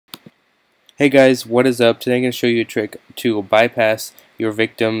Hey guys, what is up? Today I'm going to show you a trick to bypass your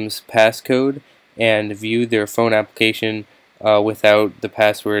victim's passcode and view their phone application without the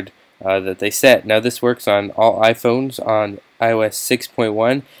password that they set. Now this works on all iPhones on iOS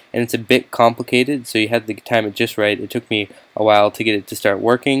 6.1 and it's a bit complicated, so you have to time it just right. It took me a while to get it to start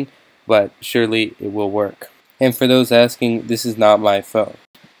working, but surely it will work. And for those asking, this is not my phone.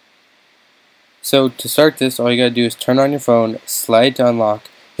 So to start this, all you got to do is turn on your phone, slide to unlock,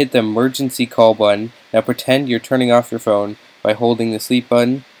 hit the emergency call button. Now pretend you're turning off your phone by holding the sleep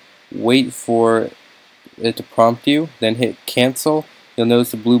button. Wait for it to prompt you, then hit cancel. You'll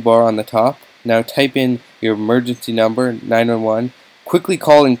notice the blue bar on the top. Now type in your emergency number, 911. Quickly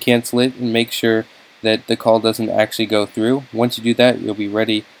call and cancel it and make sure that the call doesn't actually go through. Once you do that, you'll be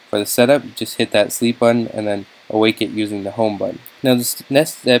ready for the setup. Just hit that sleep button and then awake it using the home button. Now this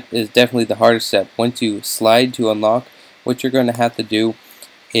next step is definitely the hardest step. Once you slide to unlock, what you're going to have to do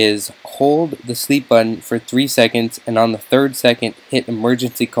is hold the sleep button for 3 seconds, and on the 3rd second hit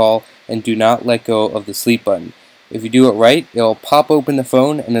emergency call and do not let go of the sleep button. If you do it right, it'll pop open the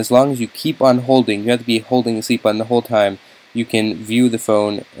phone, and as long as you keep on holding, you have to be holding the sleep button the whole time, you can view the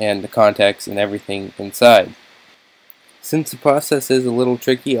phone and the contacts and everything inside. Since the process is a little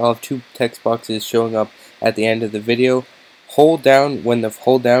tricky, I'll have 2 text boxes showing up at the end of the video. Hold down when the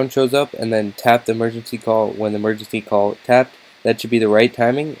hold down shows up, and then tap the emergency call when the emergency call tapped. That should be the right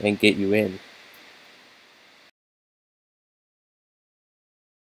timing and get you in.